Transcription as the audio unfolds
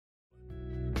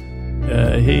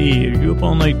Hey, are you up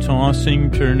all night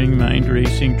tossing, turning, mind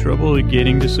racing, trouble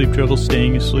getting to sleep, trouble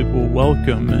staying asleep? Well,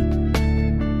 welcome.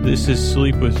 This is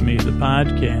Sleep With Me, the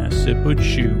podcast that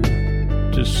puts you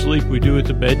to sleep. We do it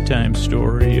the bedtime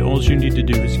story. All you need to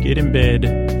do is get in bed,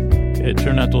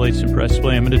 turn out the lights and press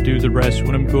play. I'm going to do the rest.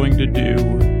 What I'm going to do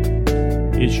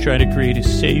is try to create a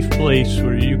safe place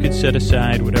where you can set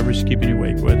aside whatever's keeping you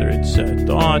awake, whether it's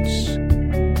thoughts,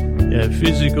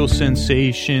 physical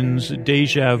sensations,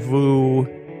 deja vu,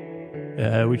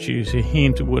 which is a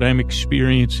hint of what I'm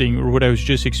experiencing or what I was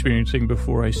just experiencing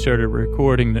before I started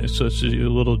recording this, so it's a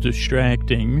little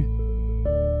distracting.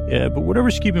 But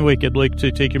whatever's keeping you awake, I'd like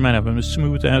to take your mind off. I'm going to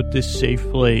smooth out this safe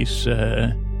place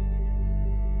and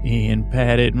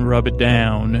pat it and rub it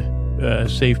down.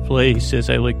 Safe place, as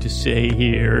I like to say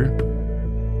here.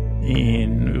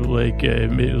 And make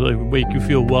you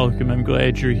feel welcome. I'm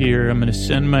glad you're here. I'm going to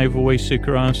send my voice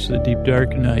across the deep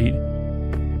dark night.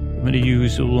 I'm going to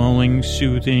use lulling,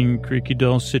 soothing, creaky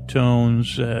dulcet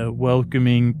tones,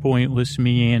 welcoming, pointless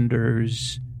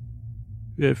meanders,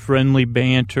 friendly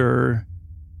banter.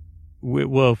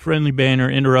 Friendly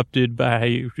banter interrupted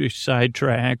by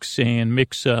sidetracks and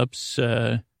mix-ups.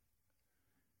 You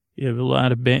have a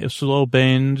lot of slow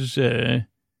bends,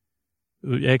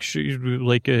 extra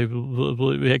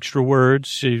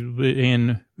words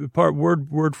and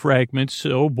word fragments.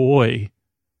 Oh boy.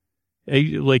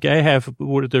 I have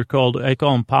what they're called. I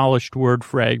call them polished word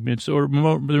fragments, or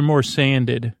they're more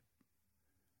sanded,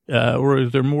 or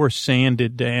they're more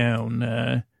sanded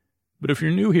down. But if you're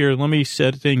new here, let me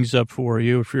set things up for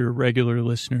you. If you're a regular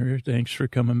listener, thanks for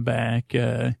coming back.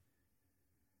 Here's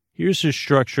the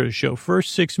structure of the show.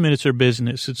 First 6 minutes are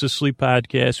business. It's a sleep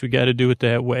podcast. We got to do it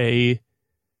that way.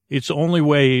 It's the only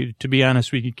way, to be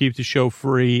honest, we can keep the show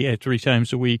free at 3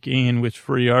 times a week and with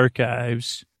free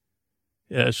archives.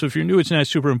 So if you're new, it's not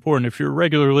super important. If you're a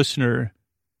regular listener,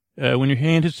 when your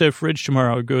hand hits that fridge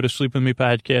tomorrow, go to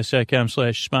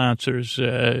sleepwithmepodcast.com/sponsors.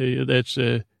 That's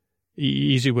a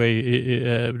easy way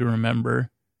to remember.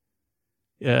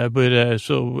 But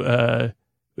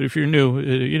if you're new,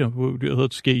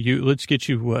 let's get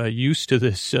you used to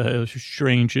this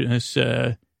strangeness.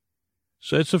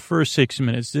 So that's the first 6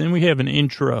 minutes. Then we have an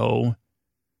intro,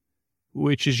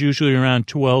 which is usually around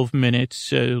 12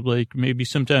 minutes, maybe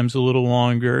sometimes a little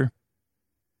longer.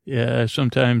 Yeah,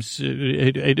 sometimes,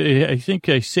 I think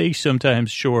I say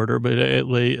sometimes shorter, but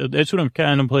that's what I'm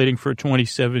contemplating for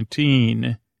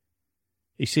 2017.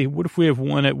 They say, what if we have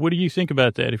one? What do you think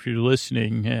about that if you're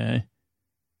listening,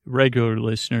 regular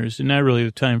listeners? And not really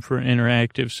the time for an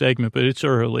interactive segment, but it's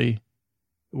early.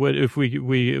 What if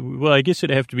well, I guess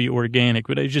it'd have to be organic,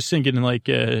 but I was just thinking what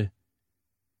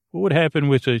would happen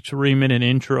with a 3-minute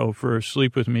intro for a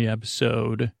Sleep With Me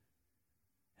episode?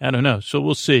 I don't know. So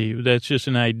we'll see. That's just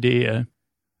an idea.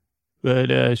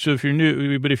 But, so if you're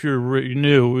new,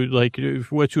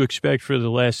 what to expect for the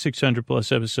last 600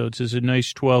 plus episodes is a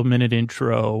nice 12-minute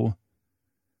intro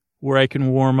where I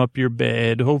can warm up your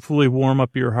bed, hopefully warm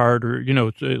up your heart, or, do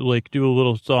a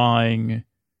little thawing.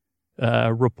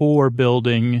 Rapport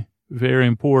building, very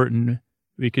important,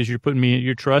 because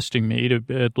you're trusting me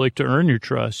I'd like to earn your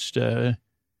trust. Earn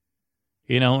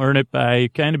it by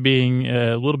kind of being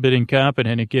a little bit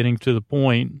incompetent at getting to the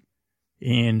point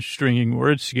and stringing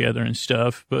words together and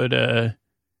stuff. But,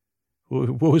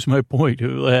 what was my point?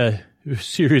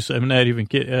 Seriously, I'm not even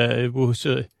kidding.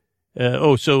 So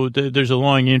there's a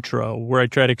long intro where I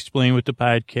try to explain what the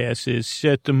podcast is,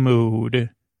 set the mood.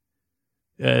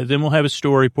 Then we'll have a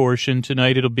story portion.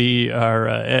 Tonight it'll be our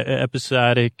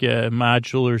episodic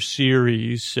modular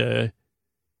series. So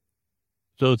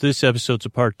this episode's a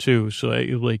part 2. So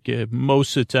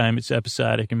most of the time it's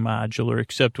episodic and modular,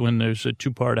 except when there's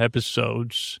 2-part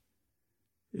episodes.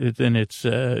 Then it's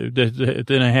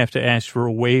then I have to ask for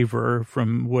a waiver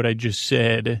from what I just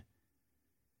said.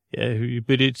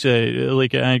 But it's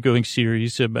like an ongoing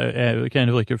series about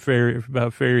kind of like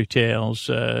about fairy tales.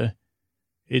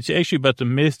 It's actually about the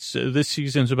myths. This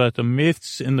season's about the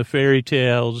myths and the fairy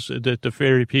tales that the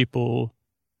fairy people,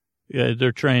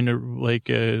 they're trying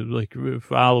to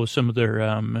follow some of their,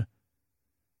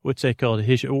 what's that called?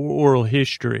 Oral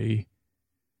history.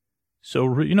 So,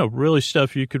 really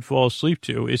stuff you could fall asleep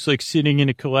to. It's like sitting in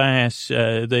a class,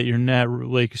 that you're not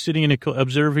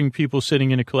observing people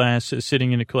sitting in a class or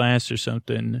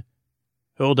something.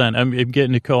 Hold on, I'm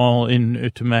getting a call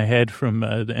to my head from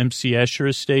the MC Escher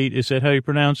estate. Is that how you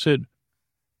pronounce it?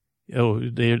 Oh,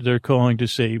 they're calling to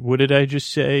say, what did I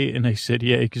just say? And I said,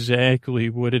 yeah, exactly.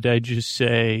 What did I just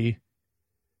say?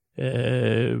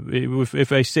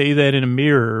 If I say that in a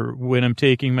mirror when I'm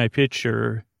taking my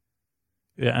picture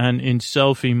in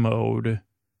selfie mode,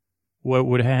 what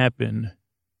would happen.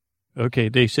 Okay,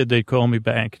 they said they'd call me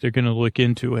back. They're going to look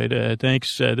into it.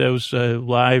 Thanks. That was a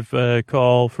live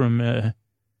call from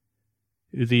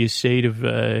the estate of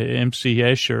MC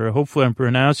Escher. Hopefully I'm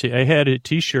pronouncing it. I had a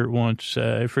T-shirt once.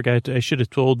 I forgot. I should have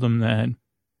told them that.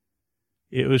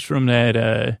 It was from that,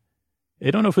 I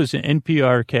don't know if it was an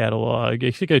NPR catalog.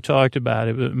 I think I talked about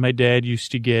it, but my dad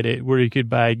used to get it, where you could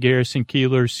buy Garrison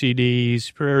Keillor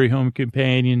CDs, Prairie Home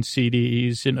Companion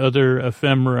CDs, and other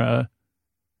ephemera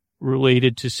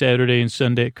related to Saturday and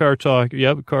Sunday. Car Talk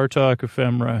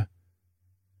ephemera.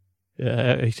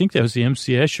 I think that was the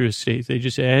MC Escher estate. They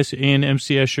just asked, and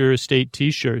MC Escher estate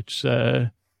T-shirts.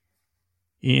 And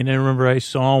I remember I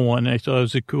saw one. I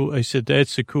thought it was I said,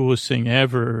 that's the coolest thing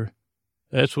ever.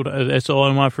 That's all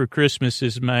I want for Christmas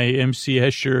is my MC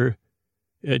Escher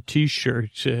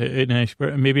T-shirt. And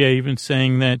maybe I even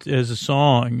sang that as a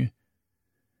song.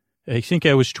 I think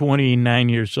I was 29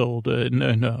 years old.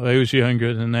 No, I was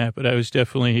younger than that, but I was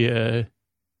definitely, are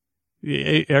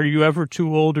you ever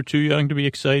too old or too young to be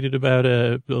excited about,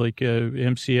 MC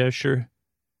Escher?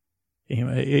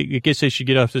 Anyway, I guess I should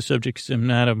get off the subject because I'm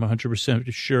not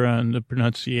 100% sure on the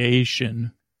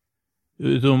pronunciation.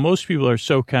 Though most people are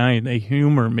so kind, they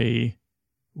humor me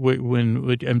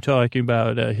when I'm talking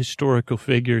about historical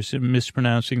figures and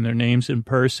mispronouncing their names in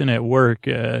person at work.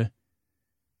 People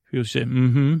say,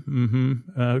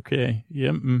 okay,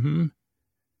 yep, And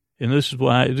this is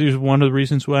one of the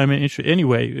reasons why I'm interested.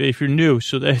 Anyway, if you're new,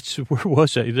 so that's, where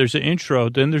was I? There's an intro,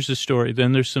 then there's a story,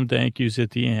 then there's some thank yous at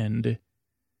the end.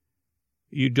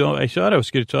 I thought I was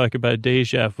going to talk about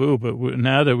deja vu, but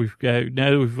now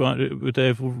that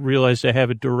I've realized I have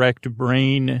a direct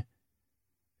line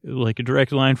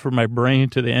from my brain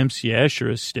to the MC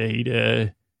Escher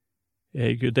estate,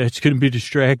 that's going to be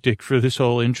distracting for this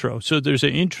whole intro. So there's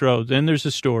an intro, then there's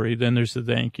a story, then there's the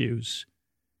thank yous.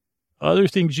 Other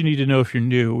things you need to know if you're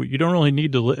new. You don't really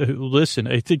need to listen.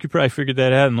 I think you probably figured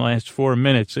that out in the last 4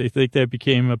 minutes. I think that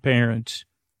became apparent.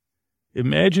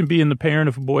 Imagine being the parent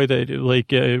of a boy that,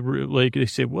 they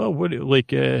say, well,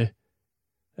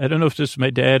 I don't know if this my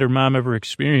dad or mom ever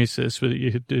experienced this, but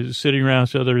sitting around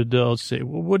with other adults say,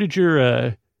 well, what did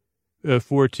your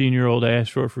 14-year-old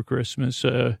ask for Christmas?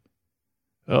 A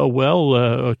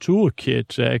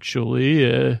toolkit,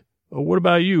 actually. What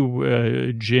about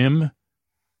you, Jim?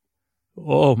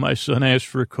 Oh, my son asked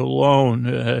for cologne.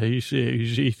 He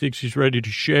thinks he's ready to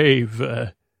shave.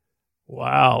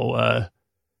 Wow.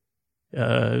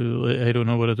 I don't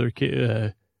know what other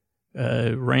kid,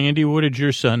 Randy, what did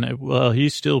your son, well,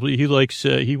 he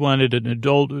wanted an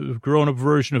adult grown-up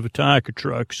version of a Tonka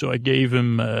truck, so I gave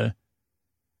him, a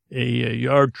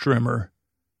yard trimmer.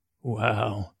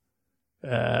 Wow.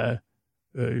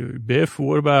 Biff,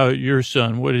 what about your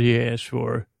son? What did he ask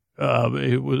for?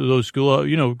 Those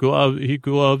gloves,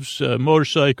 gloves,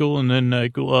 motorcycle, and then,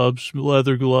 gloves,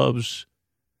 leather gloves.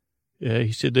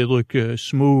 He said they look,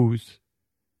 smooth.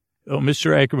 Oh,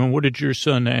 Mr. Ackerman, what did your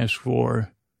son ask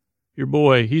for? Your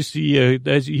boy, he's the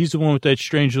one with that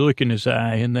strange look in his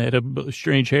eye and that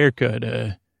strange haircut.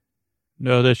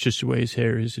 No, that's just the way his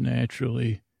hair is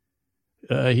naturally.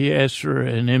 He asked for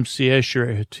an MC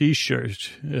Escher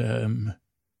T-shirt,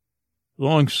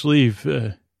 long sleeve,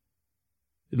 and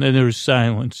then there was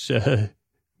silence.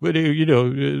 But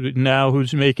now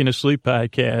who's making a sleep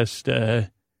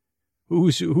podcast?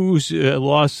 Who's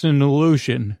lost in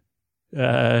illusion?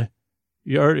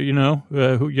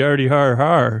 Yardy har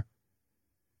har.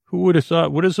 Who would have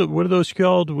thought, what are those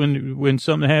called when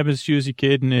something happens to you as a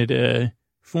kid and it,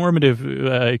 formative,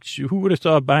 who would have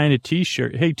thought buying a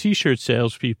T-shirt? Hey, T-shirt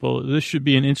salespeople, this should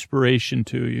be an inspiration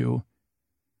to you.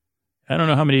 I don't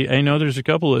know how many, I know there's a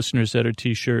couple listeners that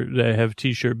have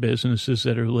T-shirt businesses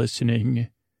that are listening.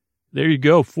 There you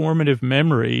go. Formative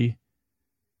memory.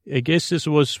 I guess this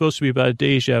was supposed to be about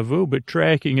deja vu, but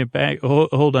tracking it back. Oh,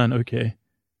 hold on. Okay.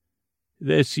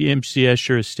 That's the MC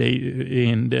Escher estate.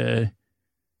 And,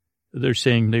 they're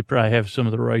saying they probably have some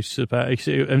of the rights.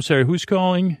 I'm sorry, who's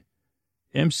calling?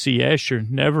 MC Escher.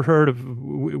 Never heard of,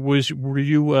 were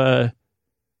you,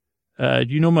 do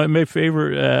you know my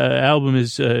favorite, album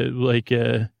is,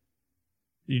 did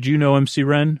you know MC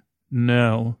Ren?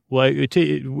 No. Well,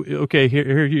 okay,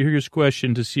 here's a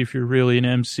question to see if you're really an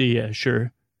MC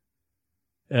Escher.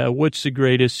 What's the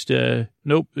greatest,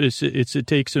 nope, it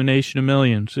takes a nation of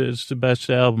millions. It's the best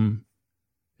album.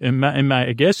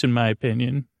 I guess in my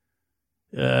opinion.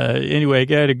 Anyway, I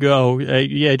gotta go.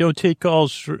 I don't take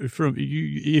calls from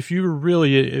you. If you were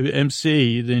really an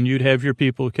MC, then you'd have your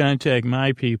people contact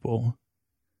my people.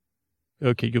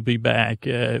 Okay, you'll be back.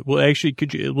 Well, actually,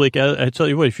 could you, I tell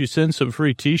you what, if you send some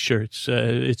free T-shirts,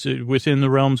 it's within the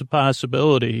realms of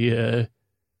possibility.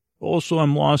 Also,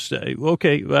 I'm lost. I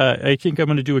think I'm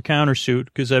going to do a countersuit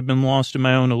because I've been lost in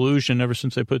my own illusion ever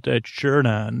since I put that shirt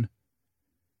on.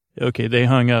 Okay, they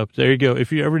hung up. There you go.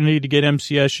 If you ever need to get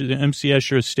MC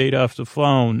Escher Estate off the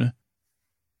phone,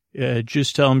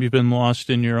 just tell them you've been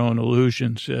lost in your own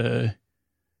illusions.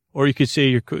 Or you could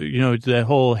say, that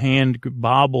whole hand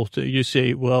bobble. You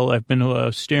say, well, I've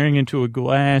been staring into a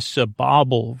glass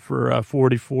bobble for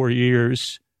 44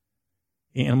 years.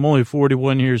 And I'm only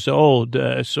 41 years old,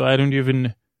 so I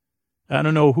don't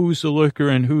know who's the looker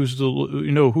and who's the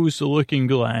looking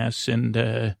glass.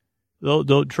 And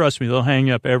they'll trust me, they'll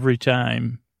hang up every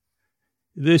time.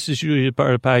 This is usually a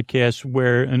part of the podcast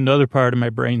where another part of my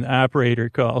brain, the operator,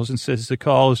 calls and says the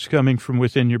call is coming from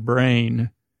within your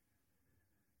brain.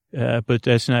 But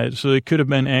that's not, so it could have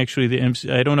been actually the MC.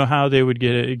 I don't know how they would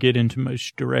get into my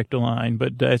direct line,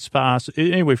 but that's possible.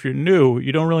 Anyway, if you're new,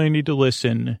 you don't really need to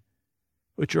listen.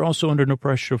 But you're also under no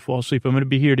pressure to fall asleep. I'm going to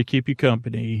be here to keep you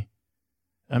company.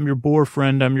 I'm your bore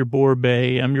friend. I'm your bore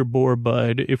bae. I'm your bore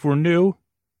bud. If we're new,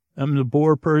 I'm the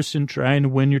bore person trying to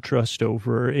win your trust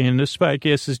over. And this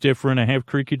podcast is different. I have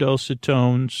creaky dulcet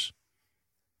tones.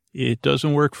 It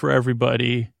doesn't work for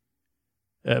everybody.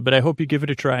 But I hope you give it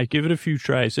a try. Give it a few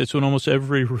tries. That's what almost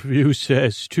every review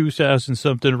says.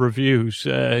 2,000-something reviews.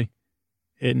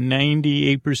 And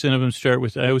 98% of them start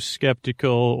with, I was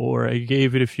skeptical, or I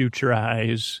gave it a few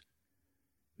tries.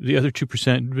 The other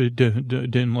 2%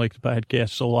 didn't like the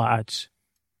podcast a lot.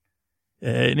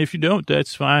 And if you don't,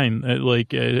 that's fine.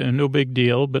 No big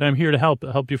deal. But I'm here to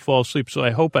help you fall asleep, so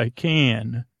I hope I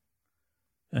can.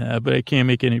 But I can't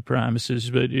make any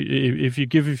promises. But if you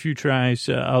give a few tries,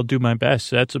 I'll do my best.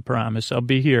 That's a promise. I'll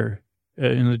be here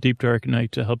in the deep, dark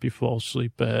night to help you fall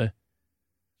asleep.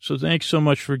 So thanks so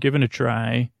much for giving a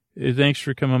try. Thanks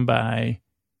for coming by.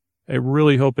 I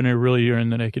really hope and I really yearn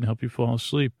that I can help you fall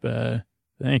asleep.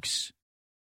 Thanks.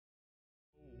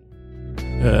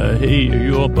 Hey, are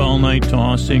you up all night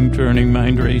tossing, turning,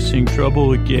 mind racing,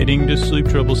 trouble getting to sleep,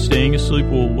 trouble staying asleep?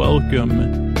 Well,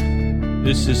 welcome.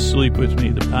 This is Sleep With Me,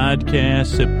 the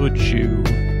podcast that puts you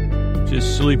to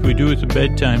sleep. We do it the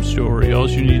bedtime story. All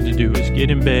you need to do is get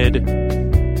in bed,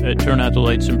 turn out the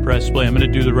lights and press play. I'm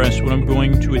going to do the rest. What I'm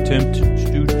going to attempt to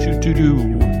do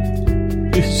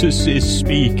is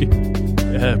speak,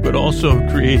 but also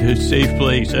create a safe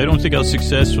place. I don't think I'll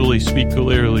successfully speak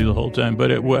clearly the whole time,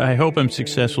 but I hope I'm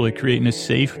successfully creating a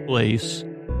safe place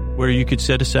where you could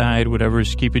set aside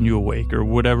whatever's keeping you awake, or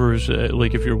whatever's,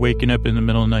 like if you're waking up in the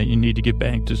middle of the night, you need to get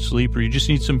back to sleep, or you just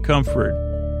need some comfort.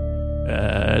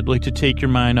 I'd like to take your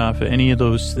mind off of any of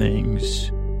those things.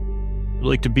 I'd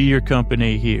like to be your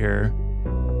company here.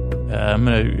 I'm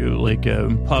going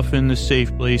to, puffing the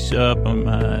safe place up.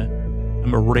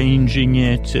 I'm arranging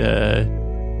it.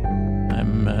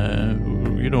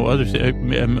 Other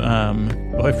things.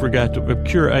 I forgot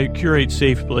to I curate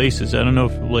safe places. I don't know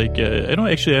if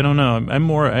I don't know. I'm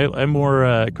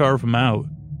more carve them out.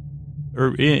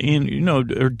 Or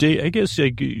I guess,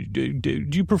 do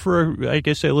you prefer,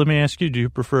 let me ask you, do you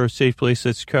prefer a safe place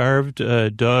that's carved,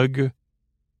 dug,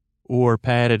 or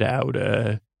padded out,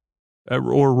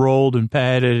 or rolled and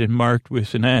padded and marked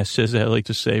with an S, as I like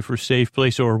to say, for safe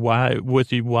place, or Y, with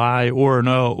the Y, or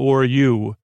no, or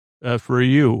U, for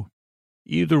you.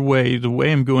 Either way, the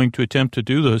way I'm going to attempt to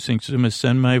do those things is I'm going to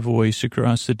send my voice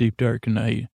across the deep, dark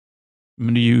night. I'm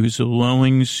going to use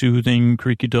lulling, soothing,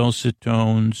 creaky dulcet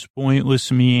tones,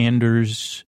 pointless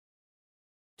meanders,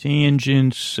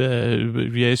 tangents.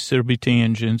 Yes, there'll be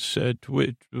tangents.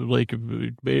 Like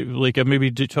I may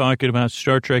be talking about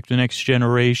Star Trek: The Next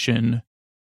Generation.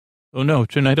 Oh no,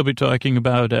 tonight I'll be talking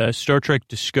about Star Trek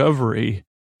Discovery.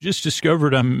 Just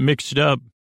discovered I'm mixed up.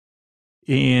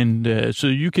 And so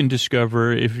you can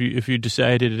discover if you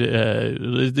decided I'm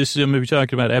going to be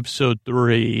talking about episode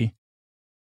 3,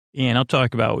 and I'll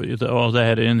talk about all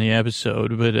that in the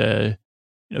episode. But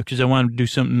because I want to do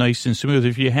something nice and smooth.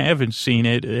 If you haven't seen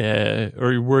it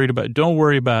or you're worried about, don't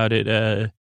worry about it.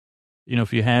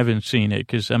 If you haven't seen it,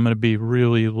 because I'm going to be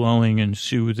really lulling and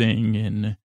soothing,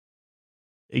 and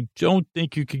I don't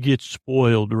think you could get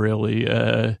spoiled really.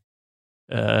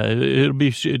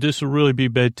 This will really be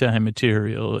bedtime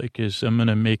material, because I'm going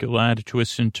to make a lot of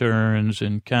twists and turns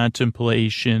and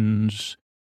contemplations,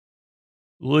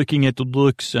 looking at the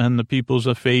looks on the people's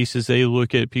faces. They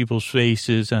look at people's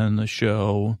faces on the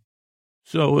show.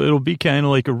 So it'll be kind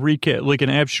of like a recap, like an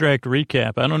abstract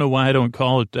recap. I don't know why I don't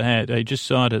call it that. I just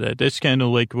thought of that. That's kind of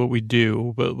like what we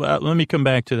do. But let me come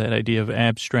back to that idea of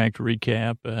abstract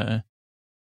recap.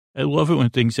 I love it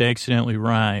when things accidentally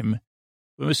rhyme.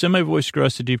 I'm going to send my voice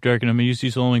across the deep dark, and I'm going to use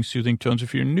these lulling, soothing tones.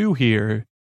 If you're new here,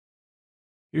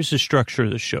 here's the structure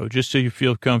of the show, just so you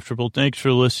feel comfortable. Thanks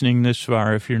for listening this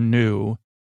far if you're new,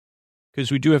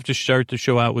 because we do have to start the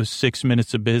show out with 6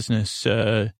 minutes of business,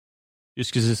 just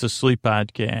because it's a sleep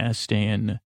podcast,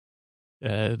 and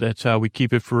that's how we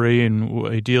keep it free. And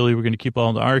ideally, we're going to keep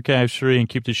all the archives free and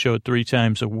keep the show at 3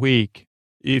 times a week.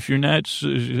 If you're not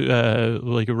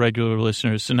like a regular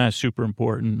listener, it's not super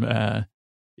important.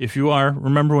 If you are,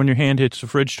 remember when your hand hits the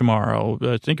fridge tomorrow,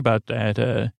 think about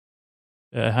that.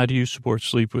 How do you support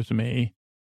Sleep With Me?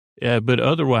 But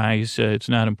otherwise, it's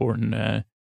not important.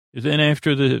 Then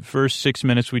after the first 6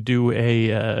 minutes, we do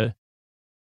a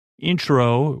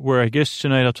intro where I guess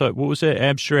tonight I'll talk, what was that?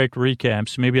 Abstract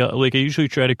recaps. Maybe I usually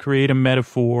try to create a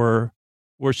metaphor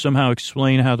or somehow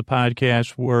explain how the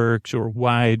podcast works or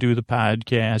why I do the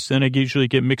podcast. Then I usually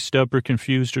get mixed up or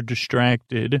confused or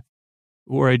distracted,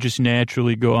 or I just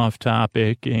naturally go off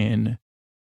topic,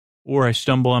 or I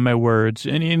stumble on my words,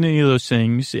 any of those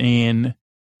things, and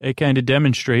I kind of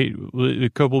demonstrate a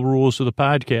couple rules of the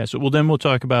podcast. Well, then we'll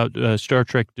talk about Star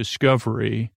Trek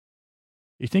Discovery.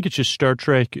 You think it's just Star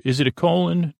Trek? Is it a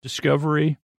colon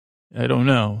Discovery? I don't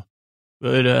know,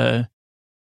 but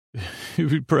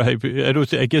probably,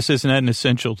 I guess that's not an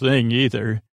essential thing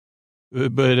either.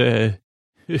 But I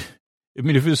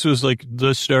mean, if this was like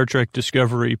the Star Trek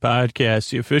Discovery podcast,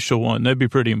 the official one, that'd be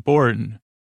pretty important.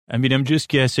 I mean, I'm just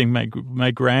guessing.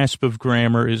 My grasp of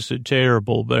grammar is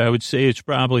terrible, but I would say it's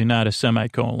probably not a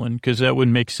semicolon, because that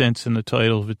wouldn't make sense in the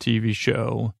title of a TV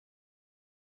show.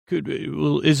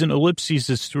 Isn't ellipses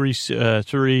is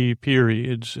three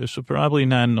periods, so probably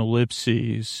not an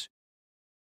ellipses.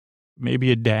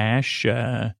 Maybe a dash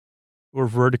or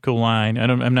vertical line.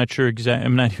 I'm not sure exactly.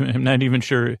 I'm not even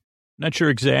sure. Not sure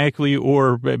exactly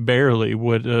or barely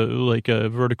what like a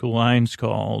vertical line's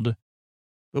called.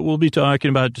 But we'll be talking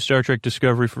about Star Trek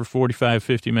Discovery for 45,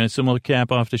 50 minutes, and we'll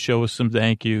cap off the show with some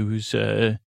thank yous.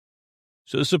 So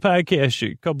it's a podcast.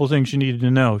 A couple things you needed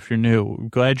to know if you're new. I'm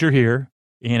glad you're here,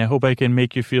 and I hope I can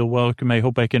make you feel welcome. I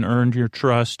hope I can earn your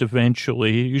trust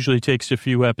eventually. It usually takes a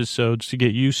few episodes to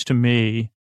get used to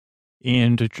me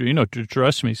and to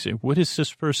trust me. Say, what is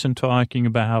this person talking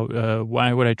about?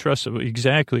 Why would I trust them?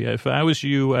 Exactly. If I was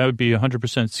you, I would be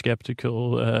 100%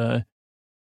 skeptical.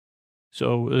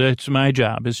 So that's my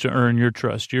job, is to earn your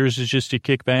trust. Yours is just to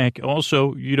kick back.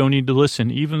 Also, you don't need to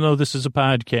listen, even though this is a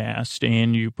podcast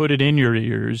and you put it in your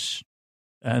ears.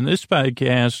 And this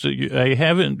podcast, I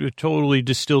haven't totally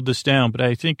distilled this down, but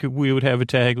I think we would have a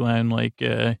tagline like,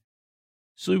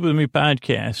 Sleep With Me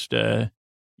podcast.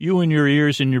 You and your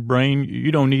ears and your brain,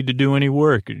 you don't need to do any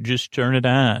work. Just turn it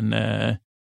on. So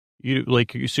you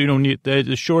don't need that.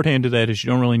 The shorthand of that is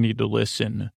you don't really need to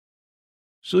listen.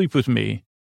 Sleep with me.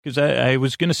 Because I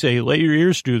was going to say, let your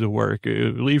ears do the work,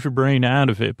 leave your brain out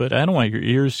of it, but I don't want your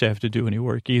ears to have to do any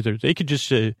work either. They could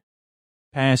just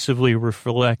passively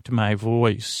reflect my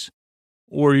voice,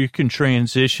 or you can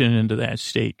transition into that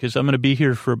state, because I'm going to be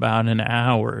here for about an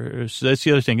hour. So that's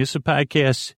the other thing. It's a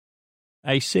podcast.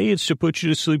 I say it's to put you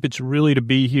to sleep. It's really to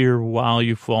be here while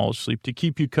you fall asleep, to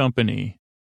keep you company,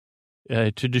 to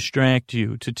distract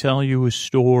you, to tell you a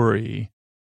story,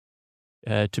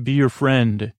 to be your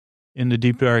friend in the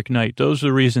deep, dark night. Those are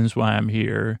the reasons why I'm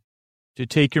here, to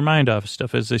take your mind off of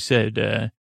stuff, as I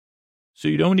said. So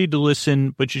you don't need to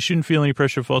listen, but you shouldn't feel any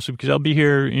pressure to fall asleep, because I'll be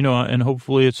here, and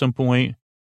hopefully at some point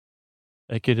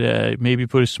I could maybe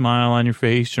put a smile on your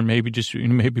face, or maybe just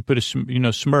maybe put a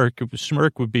smirk. A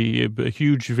smirk would be a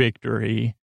huge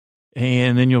victory.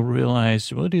 And then you'll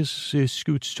realize, what is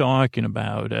Scoots talking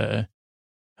about?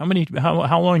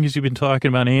 How long has he been talking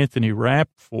about Anthony Rapp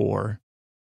for?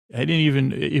 I didn't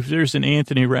even, if there's an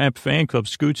Anthony Rapp fan club,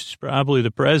 Scoots is probably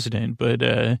the president, but,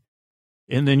 and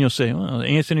then you'll say, well,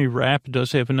 Anthony Rapp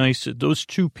does have a nice, those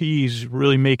two P's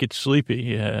really make it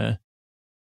sleepy.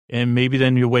 And maybe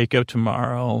then you'll wake up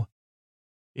tomorrow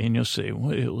and you'll say,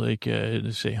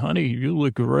 say, honey, you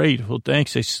look great. Well,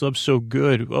 thanks. I slept so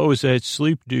good. Oh, is that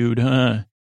sleep dude, huh?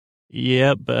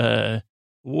 Yep. What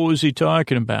was he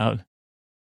talking about?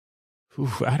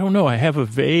 I don't know. I have a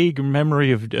vague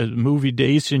memory of the movie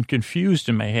Dazed and Confused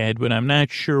in my head, but I'm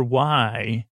not sure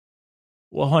why.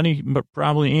 Well, honey,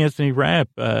 probably Anthony Rapp,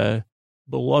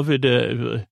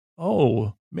 beloved.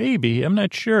 Maybe. I'm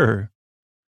not sure.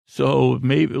 So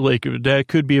maybe that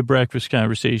could be a breakfast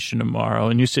conversation tomorrow.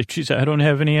 And you say, geez, I don't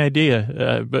have any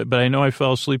idea. But I know I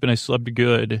fell asleep and I slept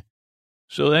good.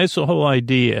 So that's the whole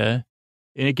idea.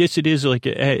 And I guess it is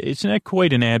it's not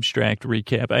quite an abstract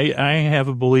recap. I have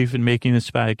a belief in making this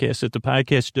podcast that the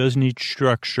podcast does need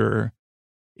structure,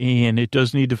 and it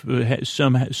does need to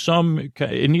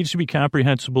it needs to be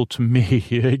comprehensible to me.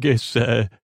 I guess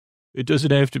It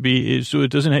doesn't have to be, so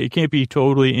it can't be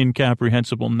totally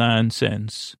incomprehensible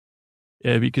nonsense.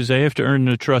 Because I have to earn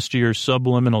the trust of your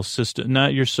subliminal system,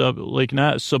 not your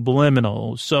not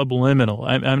subliminal.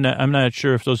 I'm not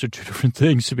sure if those are two different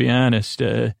things, to be honest.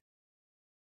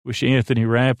 Wish Anthony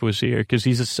Rapp was here because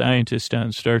he's a scientist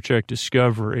on Star Trek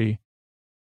Discovery.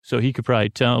 So he could probably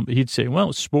tell, he'd say,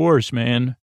 well, spores,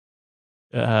 man.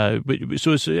 I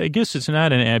guess it's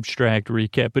not an abstract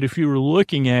recap, but if you were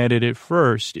looking at it at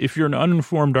first, if you're an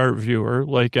uninformed art viewer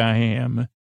like I am,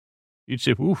 you'd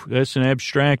say, ooh, that's an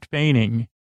abstract painting.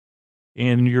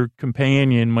 And your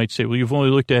companion might say, well, you've only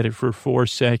looked at it for 4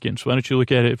 seconds. Why don't you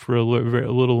look at it for a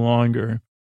little longer?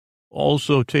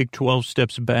 Also take 12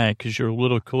 steps back because you're a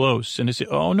little close. And they say,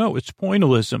 oh, no, it's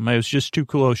pointillism. I was just too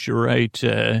close. You're right.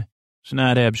 It's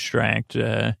not abstract.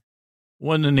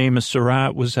 What in the name of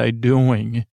Surratt was I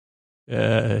doing?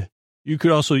 You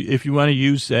could also, if you want to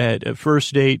use that,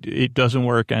 first date, it doesn't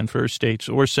work on first dates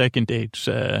or second dates.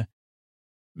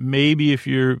 Maybe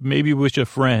with a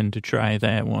friend to try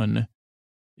that one.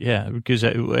 Yeah, because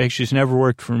actually it's never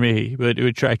worked for me, but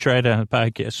I tried it on a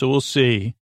podcast, so we'll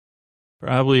see.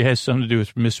 Probably has something to do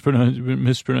with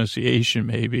mispronunciation,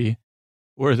 maybe,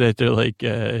 or that they're like,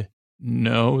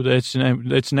 no, that's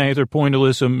neither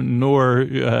pointillism nor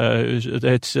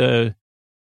that's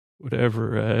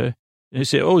whatever. And they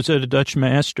say, oh, is that a Dutch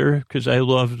master? Because I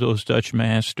love those Dutch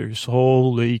masters.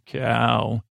 Holy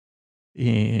cow!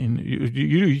 And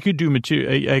you could do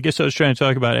material. I guess I was trying to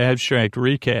talk about abstract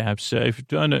recaps. I've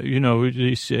done it.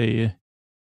 They say.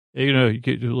 You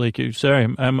could,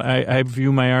 sorry, I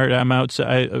view my art.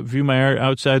 I view my art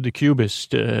outside the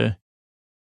cubist. Think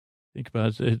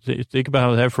about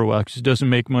that for a while because it doesn't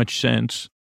make much sense.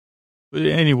 But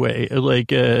anyway,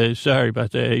 sorry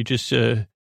about that. I just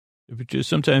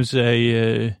sometimes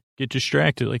I get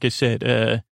distracted. Like I said,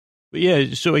 but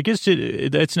yeah. So I guess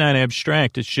that's not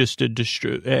abstract. It's just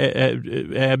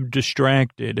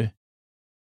distracted.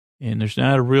 And there's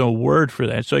not a real word for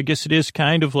that. So I guess it is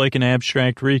kind of like an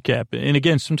abstract recap. And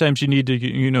again, sometimes you need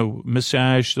to,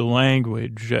 massage the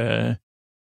language and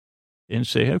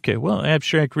say, okay, well,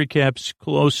 abstract recap's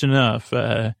close enough.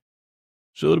 So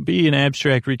it'll be an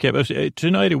abstract recap.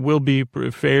 Tonight it will be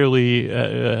fairly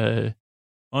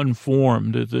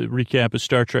unformed, the recap of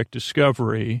Star Trek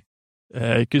Discovery,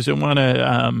 because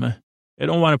I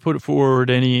don't want to put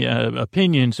forward any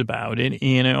opinions about it,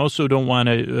 and I also don't want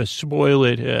to spoil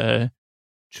it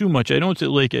too much. I don't I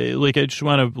just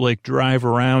want to drive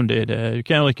around it,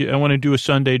 kind of like I want to do a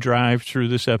Sunday drive through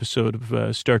this episode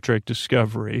of Star Trek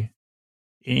Discovery.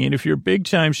 And if you're a big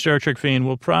time Star Trek fan,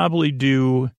 we'll probably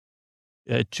do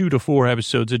 2 to 4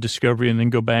 episodes of Discovery and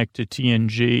then go back to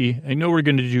TNG. I know we're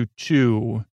going to do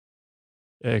 2.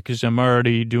 Because I'm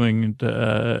already doing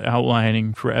the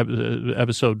outlining for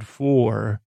episode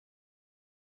 4.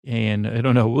 And I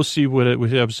don't know, we'll see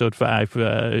with episode 5,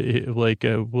 but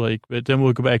then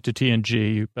we'll go back to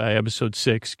TNG by episode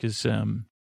 6, because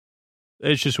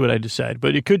that's just what I decided.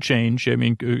 But it could change. I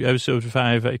mean, episode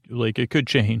 5, it could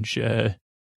change.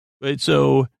 But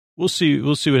so we'll see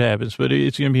what happens. But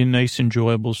it's going to be a nice,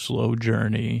 enjoyable, slow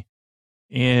journey.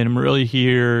 And I'm really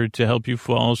here to help you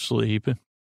fall asleep.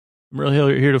 I'm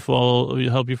really here to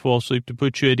help you fall asleep, to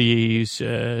put you at ease,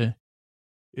 to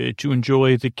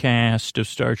enjoy the cast of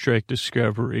Star Trek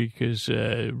Discovery, because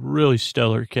really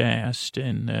stellar cast.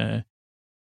 And,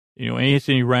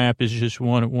 Anthony Rapp is just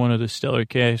one of the stellar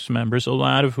cast members, a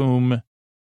lot of whom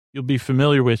you'll be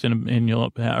familiar with and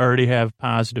you'll already have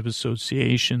positive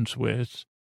associations with.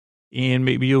 And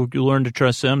maybe you'll learn to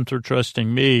trust them through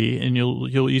trusting me, and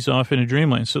you'll ease off into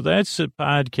dreamland. So that's a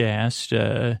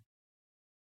podcast.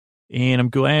 And I'm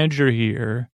glad you're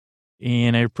here,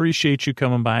 and I appreciate you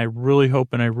coming by. I really hope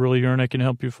and I really yearn I can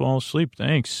help you fall asleep.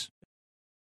 Thanks.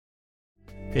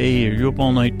 Hey, are you up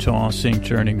all night tossing,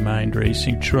 turning, mind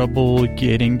racing, trouble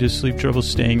getting to sleep, trouble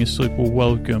staying asleep? Well,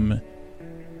 welcome.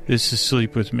 This is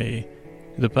Sleep With Me,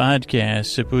 the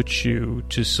podcast that puts you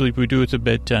to sleep. We do it a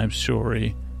bedtime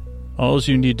story. All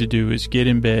you need to do is get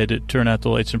in bed, turn out the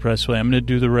lights, and press play. I'm going to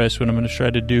do the rest. What I'm going to try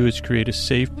to do is create a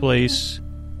safe place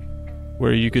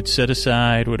where you could set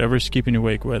aside whatever's keeping you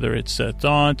awake, whether it's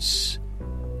thoughts,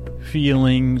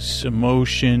 feelings,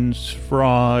 emotions,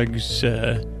 frogs,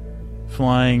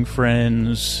 flying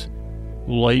friends,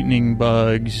 lightning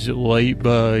bugs, light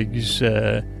bugs,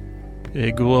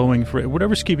 glowing,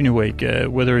 whatever's keeping you awake,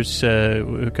 whether it's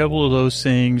a couple of those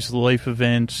things, life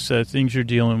events, things you're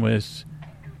dealing with,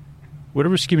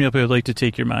 whatever's keeping you up. I'd like to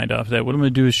take your mind off that. What I'm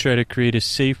going to do is try to create a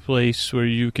safe place where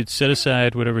you could set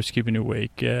aside whatever's keeping you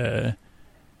awake,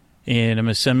 And I'm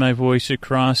going to send my voice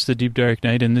across the deep, dark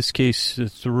night, in this case,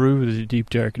 through the deep,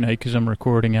 dark night, because I'm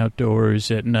recording outdoors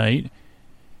at night.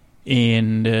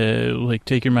 And,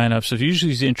 take your mind off. So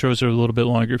usually these intros are a little bit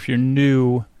longer. If you're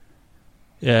new,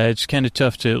 it's kind of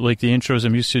tough to, the intros,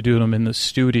 I'm used to doing them in the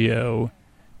studio.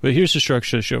 But here's the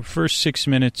structure of the show. First 6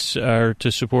 minutes are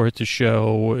to support the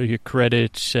show, your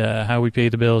credits, how we pay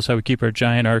the bills, how we keep our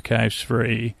giant archives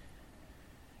free.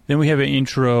 Then we have an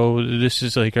intro. This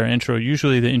is our intro.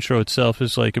 Usually the intro itself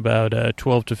is about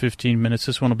 12 to 15 minutes.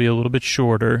 This one will be a little bit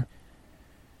shorter.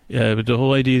 But the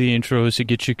whole idea of the intro is to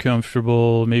get you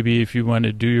comfortable. Maybe if you want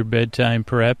to do your bedtime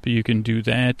prep, you can do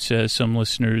that. Some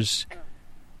listeners,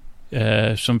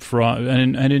 some frog. I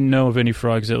didn't know of any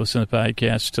frogs that listen to the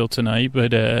podcast till tonight,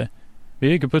 but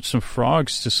maybe you could put some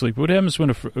frogs to sleep. What happens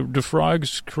when do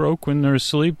frogs croak when they're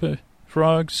asleep?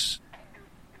 Frogs?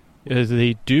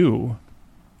 They do,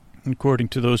 according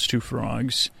to those two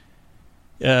frogs.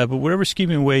 But whatever's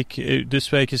keeping you awake, this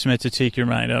pack is meant to take your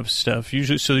mind off stuff.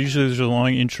 Usually there's a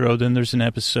long intro, then there's an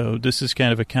episode. This is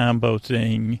kind of a combo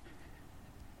thing.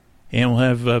 And we'll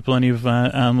have plenty of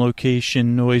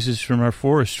on-location noises from our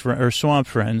our swamp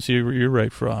friends. You're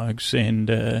right, frogs.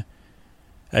 And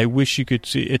I wish you could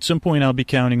see. At some point, I'll be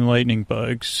counting lightning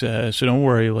bugs. So don't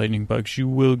worry, lightning bugs. You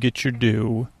will get your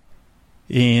due.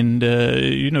 And,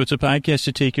 it's a podcast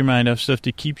to take your mind off stuff,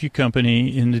 to keep you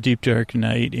company in the deep, dark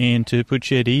night, and to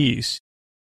put you at ease.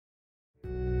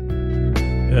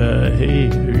 Hey,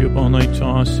 are you up all night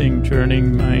tossing,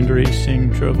 turning, mind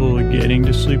racing, trouble getting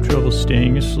to sleep, trouble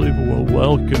staying asleep? Well,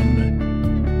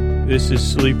 welcome. This is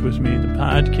Sleep With Me, the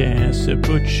podcast that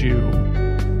puts you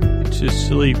to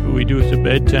sleep. We do it a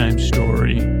bedtime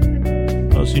story.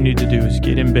 All you need to do is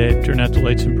get in bed, turn out the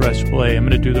lights, and press play. I'm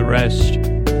going to do the rest.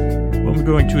 What I'm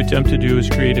going to attempt to do is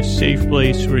create a safe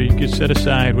place where you can set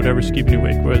aside whatever's keeping you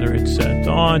awake, whether it's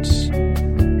thoughts,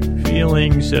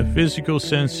 feelings, physical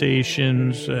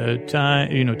sensations,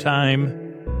 time.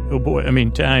 Oh boy,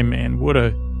 time, man. What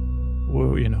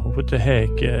the heck?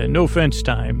 No offense,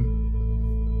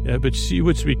 time. But see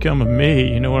what's become of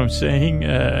me. You know what I'm saying?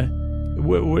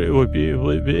 What would be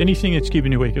anything that's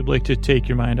keeping you awake? I'd like to take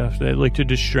your mind off that. I'd like to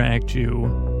distract you.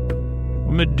 What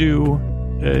I'm gonna do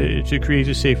to create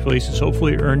a safe place is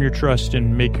hopefully earn your trust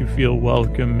and make you feel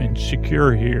welcome and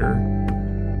secure here.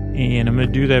 And I'm going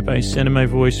to do that by sending my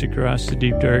voice across the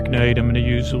deep, dark night. I'm going to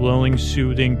use lulling,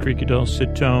 soothing, creaky,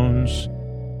 dulcet tones,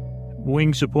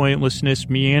 wings of pointlessness,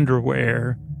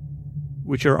 meanderwear,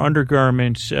 which are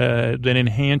undergarments that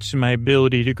enhance my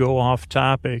ability to go off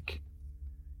topic.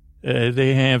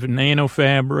 They have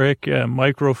nanofabric,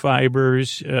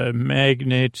 microfibers,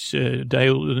 magnets,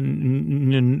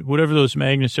 whatever those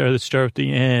magnets are that start with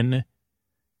the N,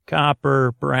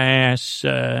 copper, brass,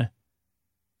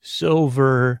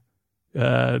 silver.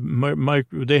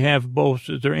 They have both.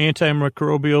 They're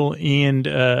antimicrobial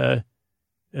and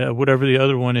whatever the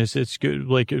other one is. It's good,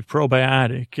 like a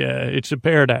probiotic. It's a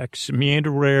paradox.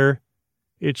 Meanderwear.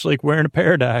 It's like wearing a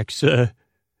paradox. I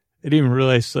didn't even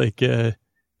realize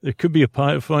there could be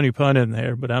a funny pun in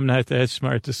there, but I'm not that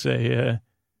smart to say.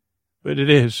 But it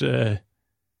is.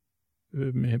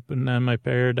 Putting on my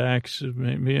paradox,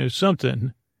 maybe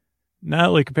something.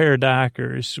 Not like a pair of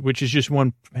Dockers, which is just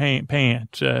one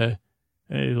pant.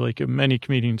 Like many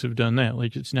comedians have done that.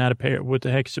 Like it's not a pair. What the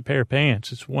heck is a pair of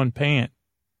pants? It's one pant.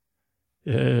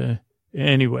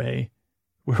 Anyway,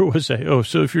 where was I? Oh,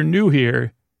 so if you're new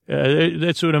here,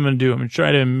 that's what I'm going to do. I'm going to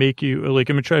try to make you, I'm going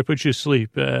to try to put you to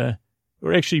sleep.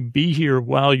 Or actually be here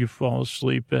while you fall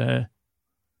asleep.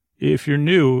 If you're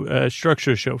new,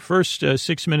 structure show. First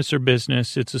 6 minutes are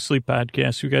business. It's a sleep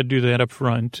podcast. We got to do that up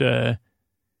front.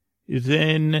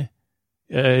 Then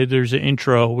there's an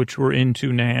intro, which we're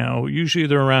into now. Usually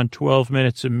they're around 12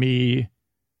 minutes of me,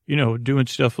 doing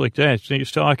stuff like that. So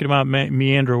he's talking about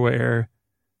meanderwear,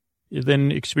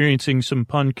 then experiencing some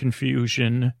pun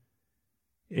confusion,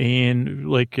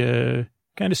 and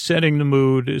kind of setting the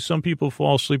mood. Some people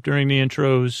fall asleep during the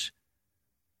intros.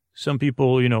 Some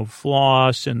people,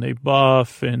 floss and they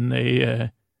buff and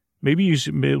they maybe use,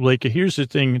 here's the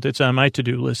thing that's on my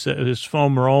to-do list, is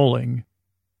foam rolling.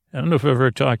 I don't know if I've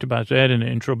ever talked about that in the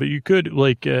intro, but you could,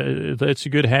 that's a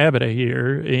good habit, I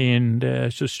hear.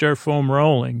 And so start foam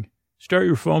rolling. Start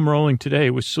your foam rolling today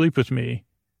with Sleep With Me,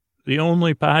 the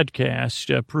only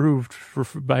podcast approved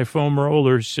by foam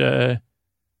rollers,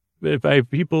 by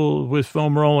people with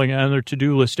foam rolling on their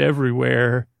to-do list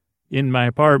everywhere in my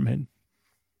apartment.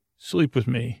 Sleep With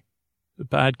Me, the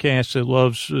podcast that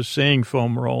loves saying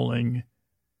foam rolling.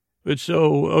 But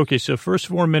so first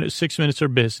 6 minutes are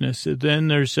business. Then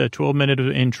there's a 12-minute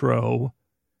intro.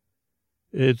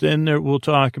 Then we'll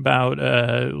talk about,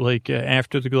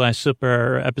 After the Glass Slipper,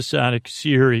 our episodic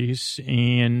series,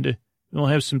 and we'll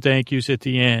have some thank yous at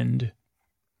the end.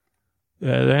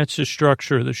 That's the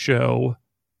structure of the show.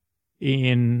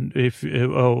 And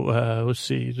let's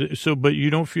see. So, but you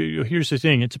don't feel, here's the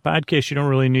thing. It's a podcast you don't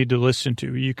really need to listen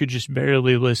to. You could just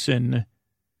barely listen,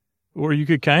 or you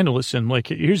could kind of listen. Like,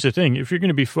 here's the thing. If you're going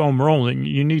to be foam rolling,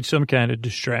 you need some kind of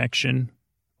distraction.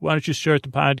 Why don't you start the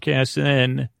podcast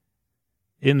and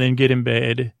then get in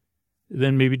bed,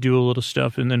 then maybe do a little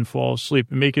stuff and then fall asleep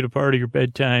and make it a part of your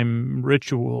bedtime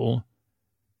ritual.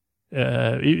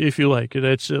 If you like,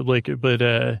 that's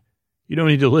you don't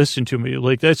need to listen to me.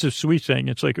 Like, that's a sweet thing.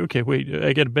 It's like, okay, wait,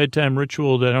 I got a bedtime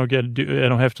ritual that I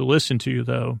don't have to listen to you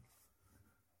though.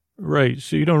 Right.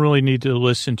 So you don't really need to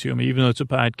listen to me, even though it's a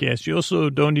podcast. You also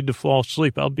don't need to fall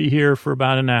asleep. I'll be here for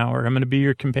about an hour. I'm going to be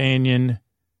your companion.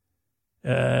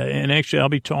 And actually I'll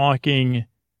be talking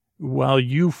while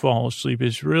you fall asleep.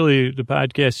 It's really, the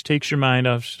podcast takes your mind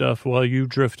off stuff while you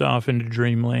drift off into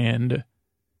dreamland.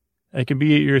 I can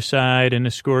be at your side and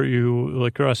escort you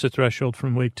across the threshold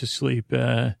from wake to sleep,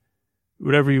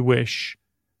 whatever you wish.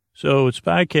 So it's a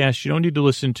podcast. You don't need to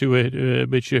listen to it,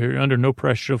 but you're under no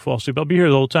pressure to fall asleep. I'll be here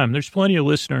the whole time. There's plenty of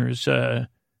listeners that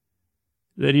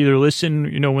either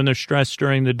listen, when they're stressed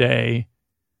during the day,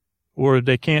 or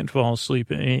they can't fall asleep,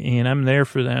 and I'm there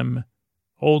for them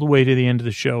all the way to the end of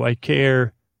the show. I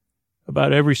care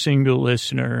about every single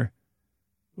listener,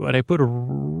 but I put a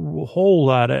whole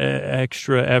lot of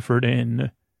extra effort in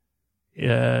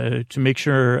to make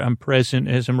sure I'm present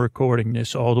as I'm recording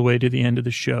this all the way to the end of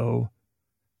the show,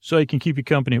 so I can keep you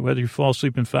company, whether you fall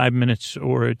asleep in 5 minutes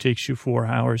or it takes you 4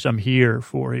 hours. I'm here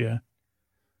for you.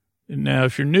 Now,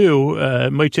 if you're new,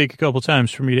 it might take a couple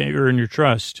times for me to earn your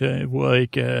trust, so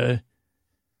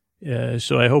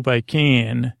I hope I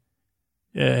can.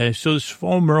 So this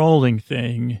foam rolling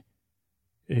thing,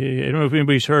 I don't know if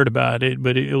anybody's heard about it,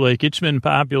 but it's been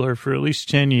popular for at least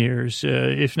 10 years,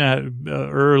 if not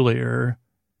earlier.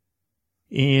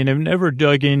 And I've never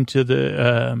dug into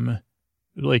the,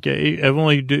 I've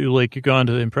only gone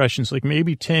to the impressions,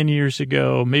 maybe 10 years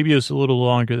ago, maybe it was a little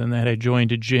longer than that. I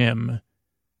joined a gym,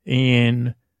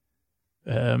 and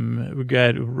we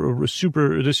got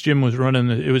this gym was running,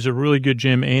 it was a really good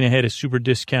gym, and it had a super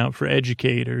discount for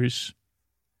educators.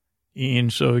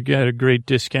 And so it got a great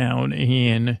discount,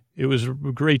 and it was a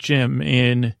great gym.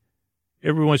 And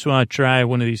every once in a while I'd try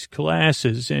one of these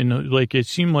classes, and it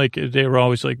seemed like they were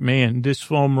always like, man, this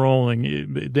foam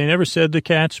rolling. They never said the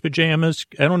cat's pajamas.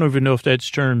 I don't even know if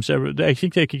that's terms ever. I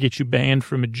think they could get you banned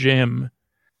from a gym,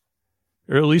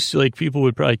 or at least people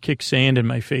would probably kick sand in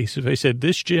my face if I said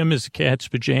this gym is the cat's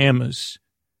pajamas.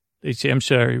 They'd say, I'm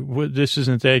sorry, this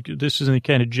isn't the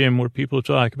kind of gym where people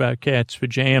talk about cat's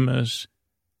pajamas.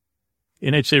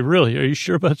 And I'd say, really, are you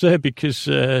sure about that? Because,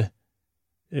 cat's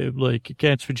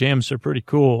pajamas are pretty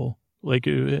cool.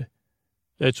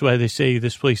 That's why they say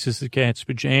this place is the cat's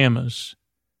pajamas.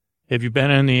 Have you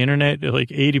been on the internet?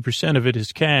 80% of it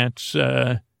is cats.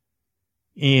 And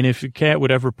if a cat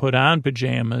would ever put on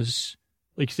pajamas,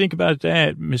 think about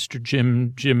that, Mr.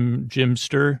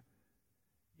 Jimster.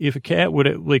 If a cat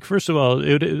would, first of all,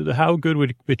 how good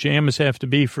would pajamas have to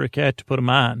be for a cat to put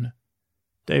them on?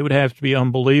 They would have to be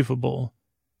unbelievable.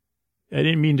 I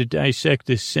didn't mean to dissect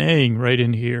this saying right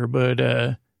in here, but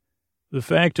the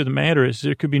fact of the matter is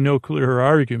there could be no clearer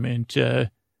argument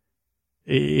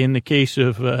in the case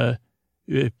of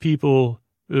people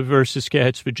versus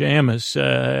cat's pajamas.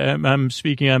 I'm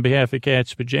speaking on behalf of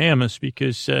cat's pajamas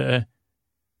because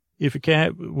if a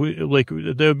cat, there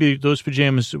would be those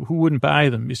pajamas, who wouldn't buy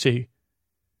them? You say,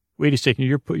 wait a second,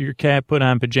 your cat put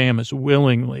on pajamas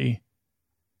willingly.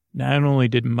 Not only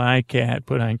did my cat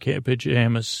put on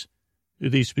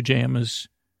these pajamas,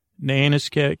 Nana's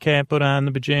cat put on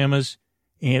the pajamas,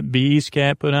 Aunt B's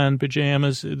cat put on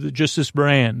pajamas, just this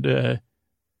brand,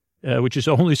 which is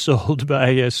only sold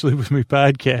by Sleep With Me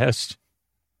podcast.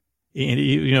 And,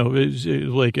 it's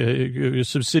a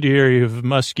subsidiary of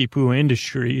Muskie Poo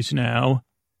Industries now.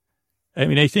 I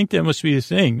mean, I think that must be the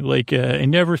thing. I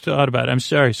never thought about it. I'm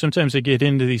sorry. Sometimes I get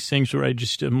into these things where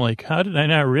I'm like, how did I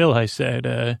not realize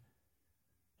that?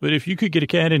 But if you could get a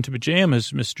cat into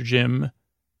pajamas, Mr. Jim,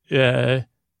 the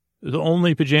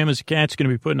only pajamas a cat's going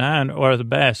to be putting on are the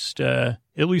best, at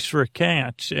least for a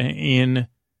cat. And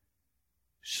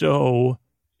so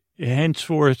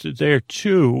henceforth there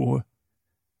too,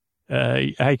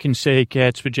 I can say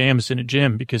cat's pajamas in a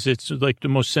gym because it's the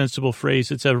most sensible phrase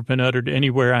that's ever been uttered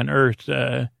anywhere on earth.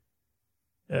 I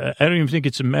don't even think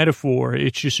it's a metaphor.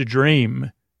 It's just a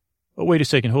dream. Oh, wait a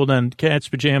second. Hold on. Cat's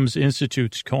Pajamas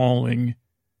Institute's calling.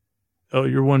 Oh,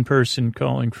 you're one person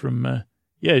calling from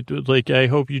Yeah, like, I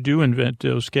hope you do invent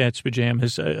those cat's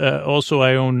pajamas. Also,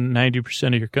 I own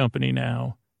 90% of your company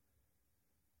now.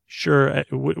 Sure.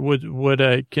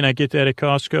 Can I get that at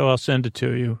Costco? I'll send it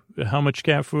to you. How much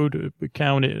cat food?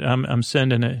 Count it. I'm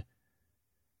sending it.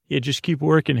 Yeah, just keep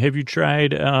working. Have you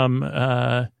tried,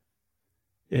 have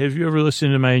you ever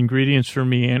listened to my ingredients for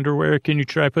me underwear? Can you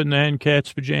try putting that in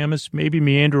cat's pajamas? Maybe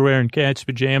me underwear and cat's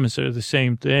pajamas are the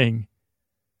same thing.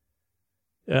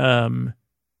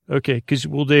 Okay, because,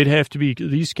 well, they'd have to be,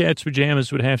 these cat's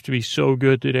pajamas would have to be so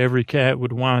good that every cat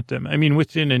would want them. I mean,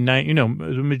 within a night, the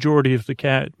majority of the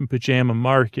cat pajama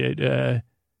market,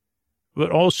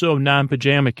 but also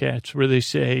non-pajama cats, where they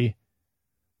say,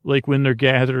 like when they're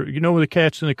gathered, the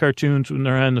cats in the cartoons, when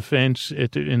they're on the fence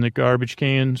in the garbage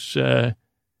cans,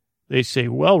 they say,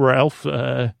 well, Ralph,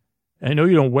 I know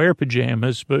you don't wear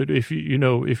pajamas, but if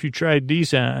you tried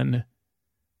these on,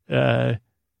 that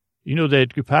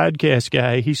podcast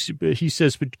guy, he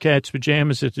says cat's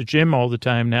pajamas at the gym all the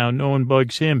time now. No one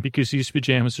bugs him because these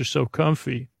pajamas are so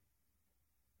comfy.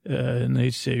 And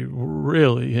they say,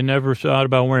 really? I never thought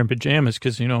about wearing pajamas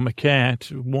because, I'm a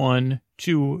cat. 1,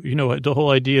 2, the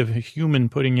whole idea of a human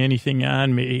putting anything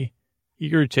on me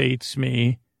irritates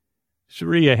me.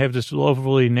 3, I have this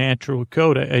lovely natural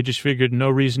coat. I just figured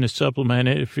no reason to supplement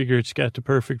it. I figure it's got the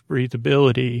perfect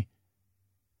breathability.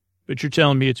 But you're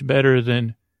telling me it's better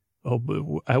than... Oh, but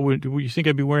you think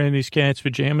I'd be wearing these cat's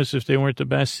pajamas if they weren't the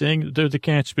best thing? They're the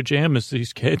cat's pajamas,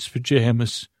 these cat's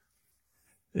pajamas.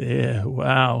 Yeah,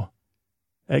 wow.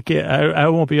 I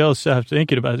won't be able to stop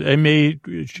thinking about it. I may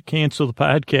cancel the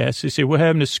podcast. They say, what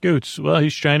happened to Scoots? Well,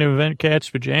 he's trying to invent cat's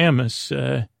pajamas.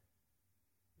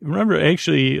 Remember,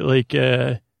 actually,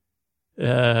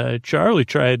 Charlie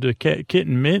tried the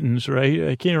kitten mittens, right?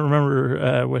 I can't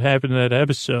remember what happened in that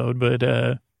episode,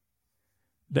 but...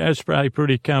 That's probably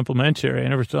pretty complimentary. I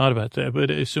never thought about that.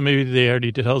 But so maybe they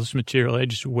already did all this material. I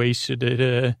just wasted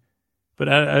it. But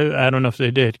I don't know if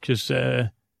they did because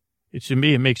to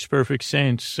me, it makes perfect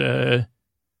sense. Is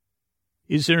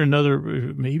there another?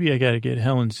 Maybe I got to get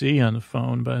Helen Z on the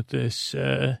phone about this.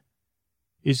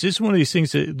 Is this one of these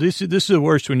things that this is the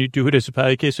worst when you do it as a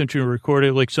podcast? Don't you record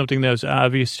it like something that was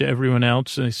obvious to everyone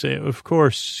else? And they say, of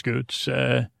course, Scoots.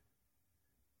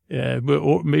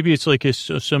 Or maybe it's like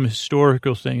some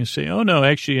historical thing and say, oh, no,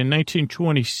 actually, in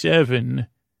 1927,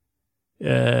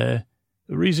 the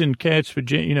reason cats,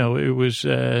 it was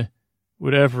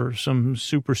whatever, some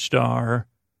superstar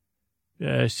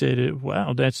said,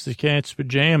 wow, that's the cat's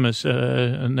pajamas.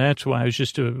 And that's why I was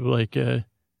just we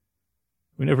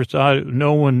never thought,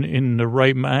 no one in the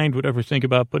right mind would ever think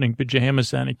about putting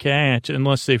pajamas on a cat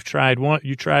unless they've tried one.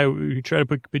 You try to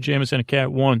put pajamas on a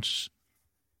cat once.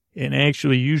 And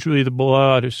actually, usually the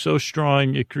blood is so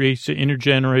strong, it creates an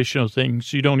intergenerational thing.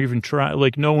 So you don't even try,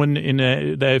 like no one in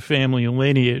that family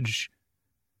lineage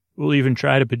will even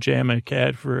try to pajama a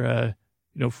cat for,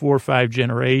 4 or 5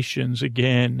 generations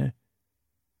again.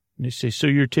 And they say, so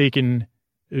you're taking,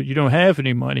 you don't have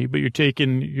any money, but you're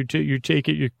quitting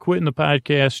the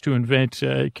podcast to invent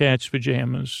cat's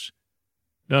pajamas.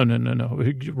 No.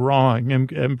 Wrong. I'm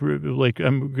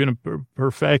going to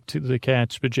perfect the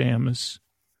cat's pajamas.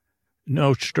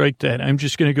 No, strike that. I'm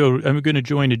going to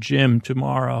join a gym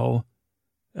tomorrow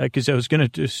because I was going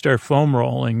to start foam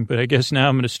rolling, but I guess now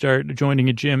I'm going to start joining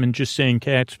a gym and just saying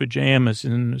cat's pajamas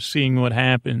and seeing what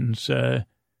happens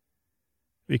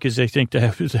because I think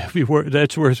that's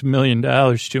worth $1 million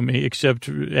to me, except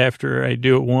after I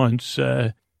do it once.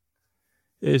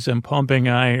 As I'm pumping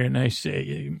iron, I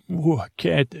say,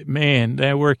 cat, man,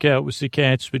 that workout was the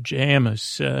cat's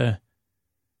pajamas.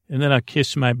 And then I'll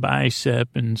kiss my bicep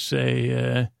and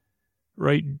say,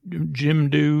 right, gym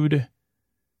dude,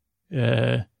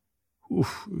 you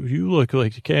look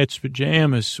like the cat's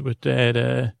pajamas with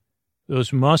that,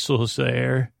 those muscles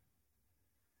there.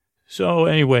 So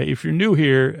anyway, if you're new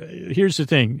here, here's the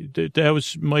thing. That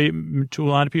was to a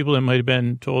lot of people, that might have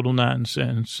been total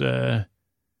nonsense. But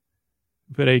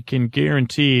I can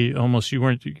guarantee almost you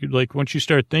weren't, like, once you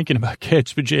start thinking about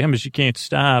cat's pajamas, you can't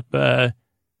stop.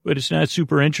 But it's not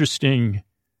super interesting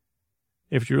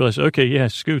if you realize, okay, yeah,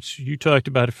 Scoots, you talked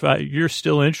about it. You're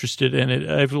still interested in it.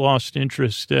 I've lost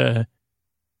interest. I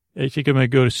think I'm going to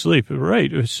go to sleep.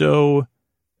 Right. So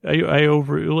so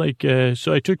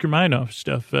I took your mind off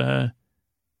stuff. So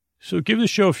give the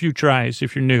show a few tries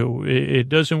if you're new. It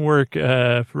doesn't work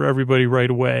for everybody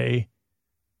right away.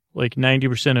 Like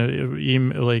 90%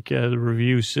 of the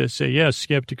reviews say, yeah,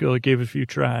 skeptical. I gave it a few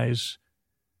tries.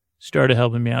 Started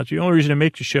helping me out. The only reason I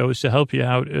make the show is to help you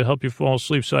out, help you fall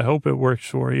asleep. So I hope it works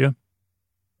for you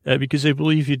because I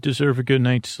believe you deserve a good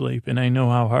night's sleep. And I know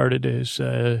how hard it is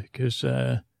because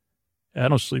I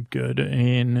don't sleep good.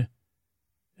 And,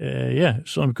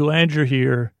 so I'm glad you're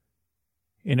here.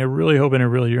 And I really hope and I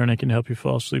really yearn I can help you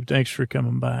fall asleep. Thanks for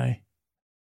coming by.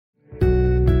 All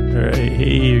right.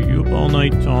 Hey, are you up all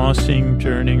night tossing,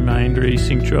 turning, mind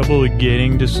racing, trouble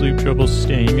getting to sleep, trouble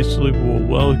staying asleep? Well,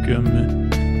 welcome.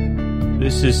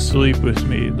 This is Sleep With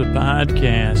Me, the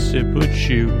podcast that puts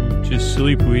you to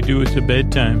sleep. We do it a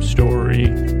bedtime story.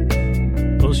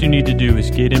 All you need to do is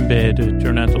get in bed,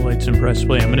 turn out the lights, and press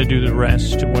play. I'm going to do the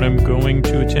rest. What I'm going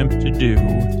to attempt to do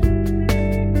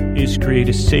is create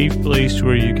a safe place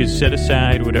where you can set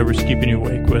aside whatever's keeping you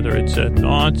awake, whether it's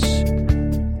thoughts,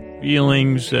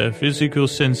 feelings, physical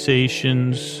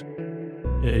sensations,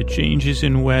 changes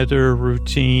in weather,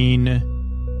 routine,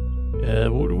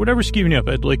 whatever's keeping you up.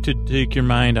 I'd like to take your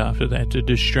mind off of that to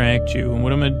distract you. And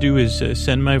what I'm going to do is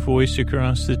send my voice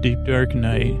across the deep, dark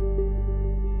night.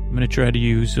 I'm going to try to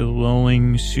use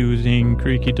lulling, soothing,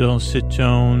 creaky, dulcet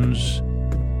tones,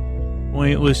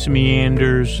 pointless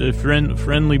meanders,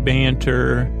 friendly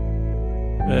banter.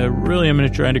 Really, I'm going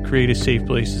to try to create a safe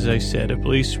place, as I said, a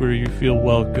place where you feel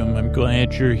welcome. I'm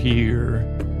glad you're here,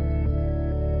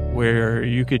 where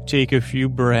you could take a few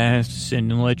breaths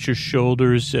and let your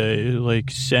shoulders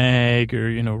sag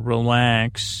or,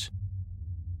 relax.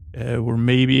 Or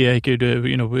maybe I could,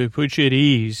 put you at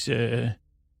ease.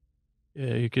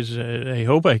 Because I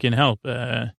hope I can help.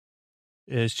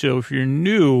 So if you're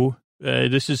new,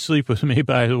 this is Sleep With Me,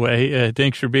 by the way.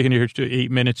 Thanks for being here to 8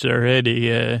 minutes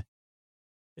already. I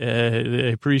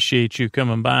appreciate you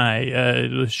coming by.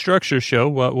 The structure show,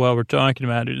 while we're talking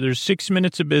about it, there's 6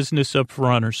 minutes of business up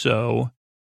front or so.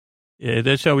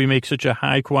 That's how we make such a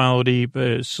high-quality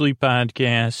sleep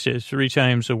podcast 3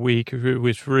 times a week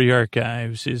with free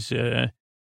archives is the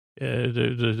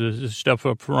stuff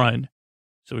up front.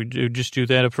 So we just do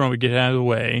that up front. We get it out of the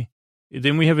way.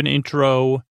 Then we have an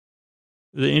intro.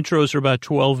 The intros are about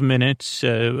 12 minutes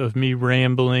of me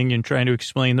rambling and trying to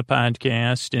explain the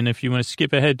podcast. And if you want to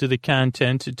skip ahead to the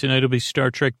content, tonight will be Star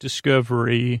Trek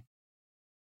Discovery.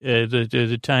 About the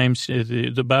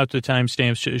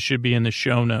timestamps should be in the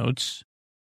show notes.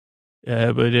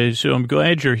 So I'm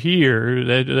glad you're here.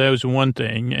 That was one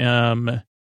thing.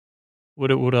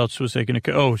 What else was I going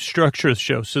to? Oh, structure the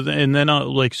show. So then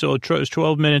it's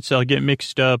 12 minutes. I'll get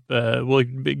mixed up. We'll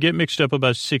get mixed up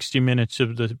about 60 minutes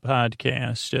of the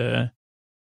podcast.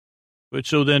 But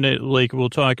so then we'll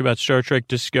talk about Star Trek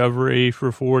Discovery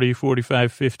for 40,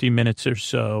 45, 50 minutes or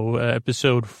so.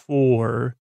 Episode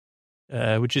 4,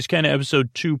 which is kind of episode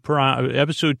 2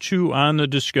 on the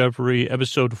Discovery,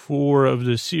 episode 4 of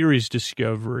the series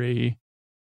Discovery.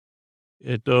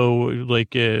 Though,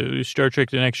 Star Trek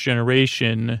The Next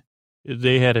Generation,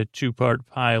 they had a 2-part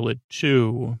pilot,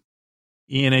 too.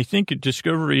 And I think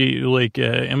Discovery,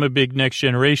 I'm a big Next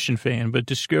Generation fan, but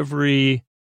Discovery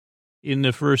in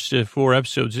the first 4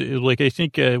 episodes, I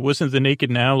think, wasn't The Naked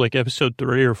Now, episode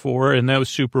 3 or 4, and that was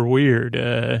super weird.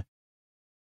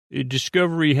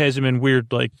 Discovery hasn't been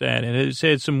weird like that, and it's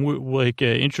had some,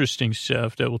 interesting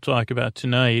stuff that we'll talk about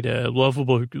tonight.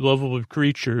 Lovable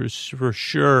creatures, for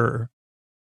sure.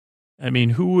 I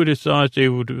mean, who would have thought they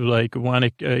would want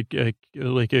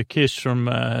a kiss from,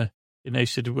 and I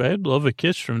said, well, I'd love a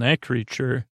kiss from that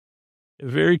creature.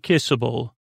 Very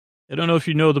kissable. I don't know if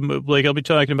you know I'll be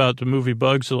talking about the movie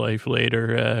Bug's Life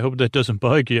later. I hope that doesn't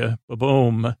bug you.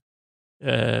 Ba-boom.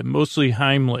 Mostly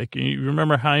Heimlich. You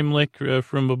remember Heimlich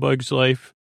from A Bug's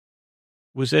Life?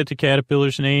 Was that the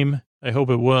caterpillar's name? I hope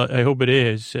it was. I hope it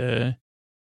is. I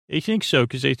think so,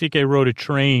 because I think I rode a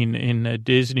train in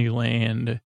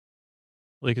Disneyland.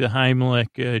 The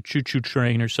Heimlich choo-choo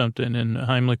train or something, and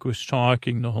Heimlich was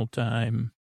talking the whole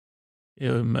time.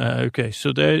 Okay, so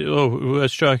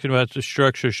let's talk about the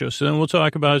structure show. So then we'll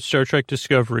talk about Star Trek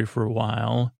Discovery for a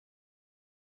while.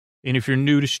 And if you're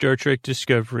new to Star Trek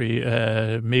Discovery,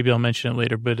 maybe I'll mention it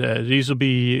later, but these will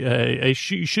be,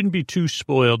 you shouldn't be too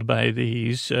spoiled by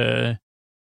these.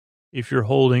 If you're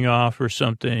holding off or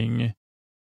something,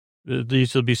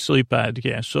 these will be sleep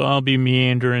podcasts. So I'll be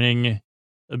meandering.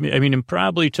 I mean, and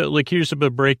probably, here's a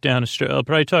breakdown. I'll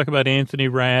probably talk about Anthony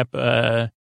Rapp. I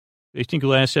think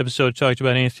last episode talked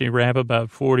about Anthony Rapp about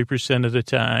 40% of the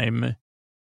time.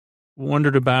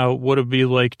 Wondered about what it'd be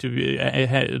like to be,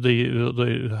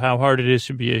 how hard it is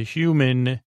to be a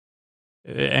human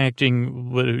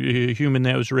acting, a human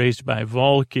that was raised by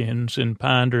Vulcans, and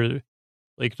ponder,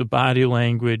 the body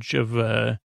language of,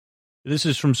 this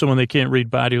is from someone that can't read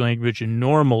body language in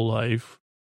normal life.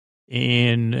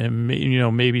 And,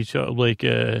 maybe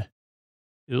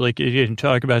again,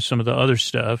 talk about some of the other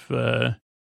stuff.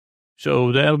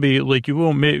 So that'll be you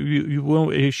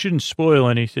won't, it shouldn't spoil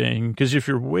anything. Because if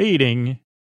you're waiting,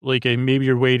 like maybe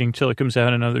you're waiting till it comes out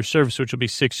in another service, which will be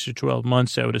 6 to 12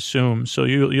 months, I would assume. So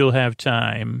you'll have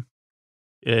time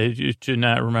to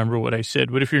not remember what I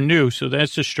said. But if you're new, so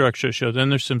that's the structure of the show. Then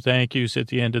there's some thank yous at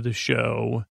the end of the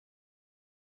show.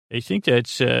 I think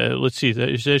that's, let's see,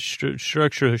 is that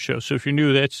structure of the show. So if you're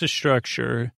new, that's the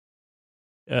structure.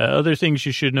 Other things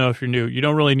you should know if you're new. You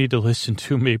don't really need to listen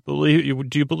to me. Do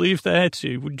you believe that?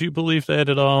 Do you believe that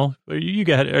at all? Are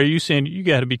you saying you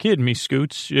got to be kidding me,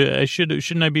 Scoots?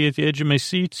 Shouldn't I be at the edge of my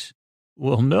seat?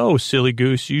 Well, no, silly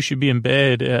goose. You should be in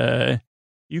bed.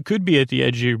 You could be at the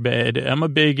edge of your bed. I'm a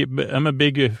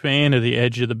big fan of the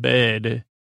edge of the bed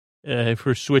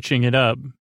for switching it up.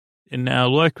 And now,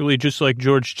 luckily, just like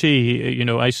George T.,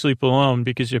 I sleep alone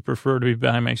because I prefer to be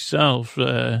by myself,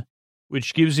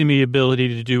 which gives me the ability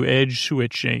to do edge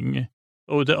switching.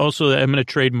 Oh, also, I'm going to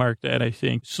trademark that, I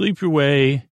think. Sleep your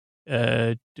way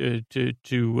to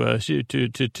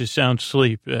sound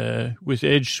sleep with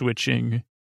edge switching,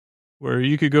 where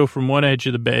you could go from one edge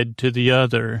of the bed to the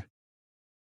other,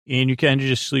 and you kind of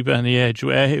just sleep on the edge.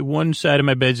 One side of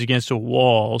my bed's against a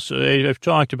wall, so I've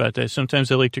talked about that.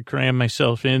 Sometimes I like to cram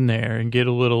myself in there and get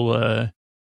a little,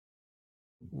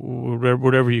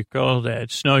 whatever you call that,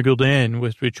 snuggled in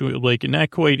with, which, like, not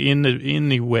quite in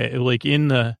the way, like in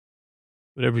the,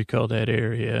 whatever you call that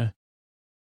area.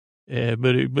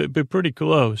 But pretty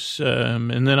close.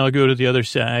 And then I'll go to the other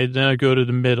side. Then I'll go to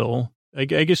the middle. I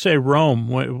guess I roam,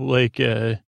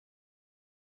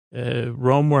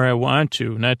 roam where I want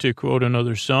to, not to quote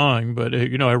another song, but,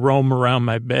 I roam around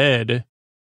my bed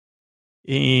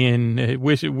and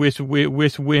with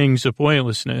wings of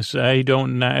pointlessness.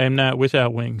 I'm not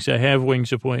without wings. I have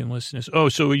wings of pointlessness. Oh,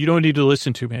 so you don't need to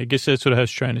listen to me. I guess that's what I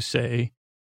was trying to say.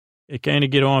 I kind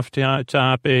of get off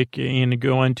topic and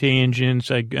go on tangents.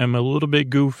 I'm a little bit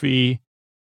goofy,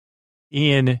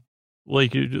 and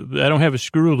like, I don't have a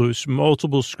screw loose.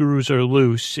 Multiple screws are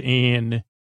loose, and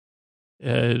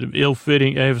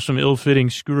ill-fitting. I have some ill-fitting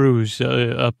screws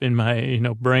up in my,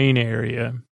 brain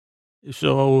area.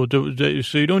 So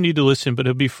you don't need to listen, but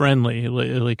it'll be friendly.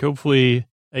 Like, hopefully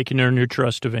I can earn your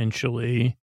trust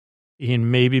eventually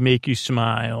and maybe make you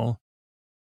smile.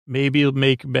 Maybe it'll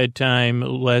make bedtime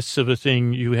less of a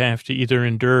thing you have to either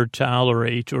endure,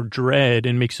 tolerate, or dread,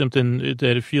 and make something that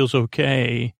it feels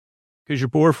okay because your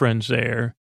boyfriend's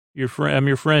there. I'm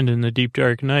your friend in the deep,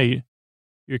 dark night,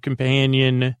 your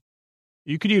companion.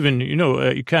 You could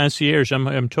even, concierge.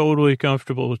 I'm totally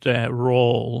comfortable with that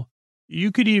role.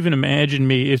 You could even imagine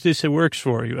me, if this works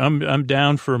for you. I'm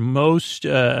down for most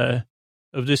of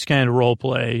this kind of role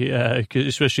play,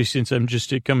 especially since I'm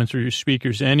just coming through your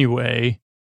speakers anyway.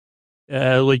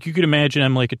 Like, you could imagine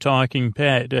I'm like a talking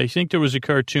pet. I think there was a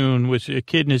cartoon with a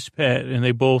kid and his pet, and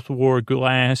they both wore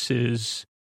glasses,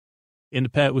 and the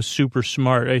pet was super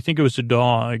smart. I think it was a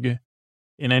dog.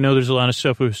 And I know there's a lot of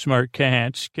stuff with smart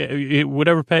cats.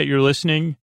 Whatever pet you're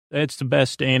listening, that's the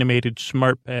best animated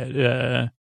smart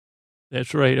pet.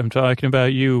 That's right. I'm talking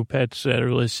about you, pets that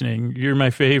are listening. You're my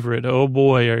favorite. Oh,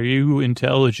 boy, are you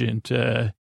intelligent.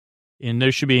 And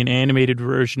there should be an animated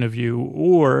version of you.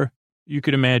 Or you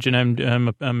could imagine I'm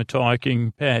a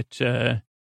talking pet,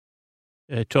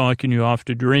 talking you off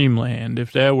to dreamland,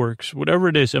 if that works. Whatever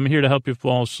it is, I'm here to help you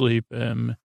fall asleep.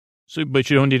 But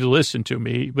you don't need to listen to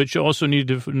me. But you also need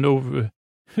to know.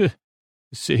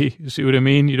 See what I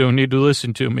mean? You don't need to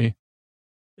listen to me.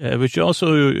 But you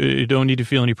also don't need to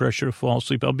feel any pressure to fall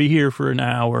asleep. I'll be here for an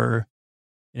hour.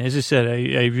 And as I said,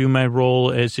 I view my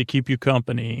role as to keep you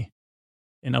company.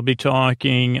 And I'll be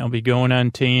talking. I'll be going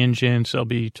on tangents. I'll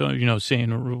be, saying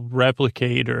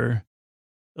replicator.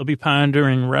 I'll be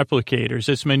pondering replicators.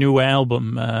 That's my new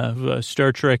album of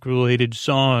Star Trek-related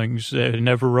songs that I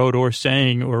never wrote or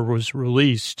sang or was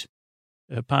released.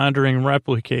 Pondering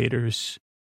replicators.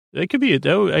 That could be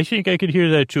I think I could hear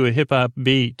that to a hip-hop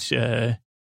beat.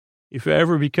 If I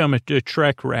ever become a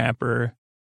Trek rapper,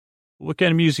 what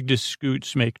kind of music does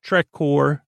Scoots make?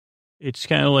 Trekcore. It's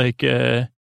kind of like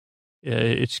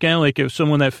if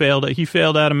someone that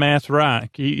failed out of math rock.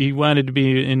 He wanted to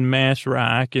be in math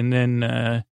rock, and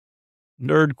then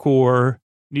nerdcore.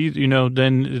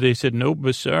 Then they said, nope,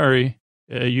 but sorry,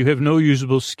 you have no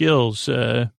usable skills.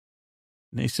 And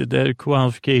they said that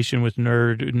qualification with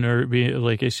nerd.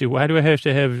 Like I said, why do I have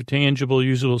to have tangible,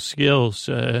 usable skills?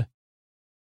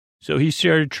 So he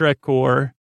started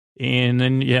Trekcore, and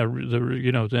then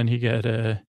then he got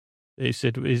They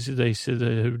said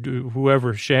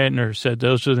whoever Shatner said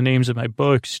those are the names of my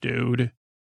books, dude.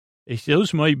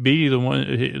 Those might be the one.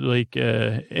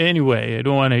 Anyway, I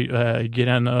don't want to get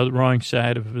on the wrong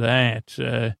side of that.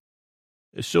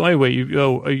 So anyway, you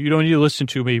don't need to listen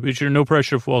to me, but you're no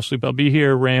pressure to fall asleep. I'll be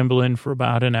here rambling for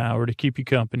about an hour to keep you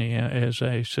company, as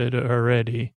I said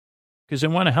already, because I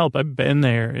want to help. I've been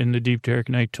there in the deep, dark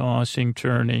night, tossing,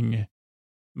 turning,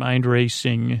 mind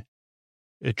racing,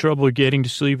 trouble getting to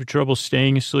sleep, trouble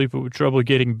staying asleep, trouble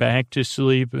getting back to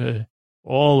sleep,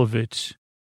 all of it.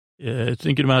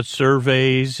 Thinking about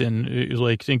surveys and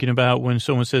like thinking about when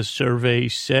someone says survey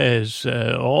says,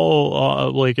 I'm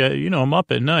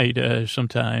up at night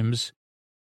sometimes.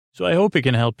 So I hope it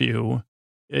can help you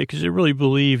because I really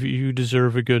believe you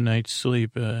deserve a good night's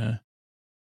sleep. And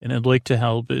I'd like to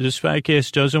help. This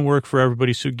podcast doesn't work for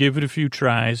everybody, so give it a few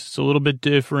tries. It's a little bit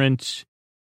different.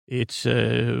 It's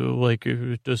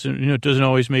it doesn't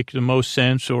always make the most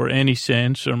sense or any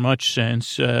sense or much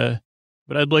sense. But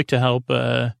I'd like to help.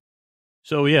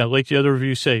 So, yeah, like the other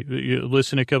reviews say, you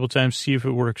listen a couple times, see if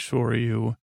it works for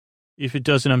you. If it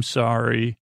doesn't, I'm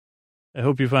sorry. I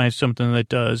hope you find something that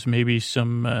does. Maybe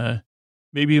some,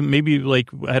 maybe like,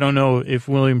 I don't know if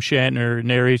William Shatner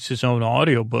narrates his own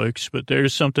audiobooks, but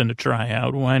there's something to try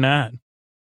out. Why not?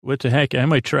 What the heck? I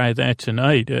might try that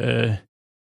tonight. I'm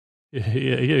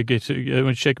going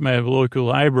to check my local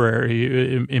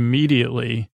library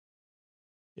immediately.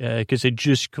 Because I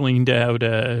just cleaned out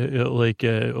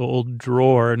an old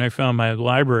drawer and I found my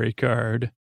library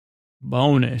card.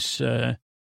 Bonus. So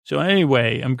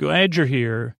anyway, I'm glad you're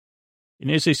here.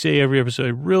 And as I say every episode, I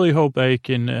really hope I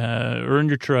can earn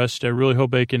your trust. I really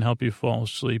hope I can help you fall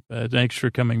asleep. Thanks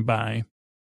for coming by.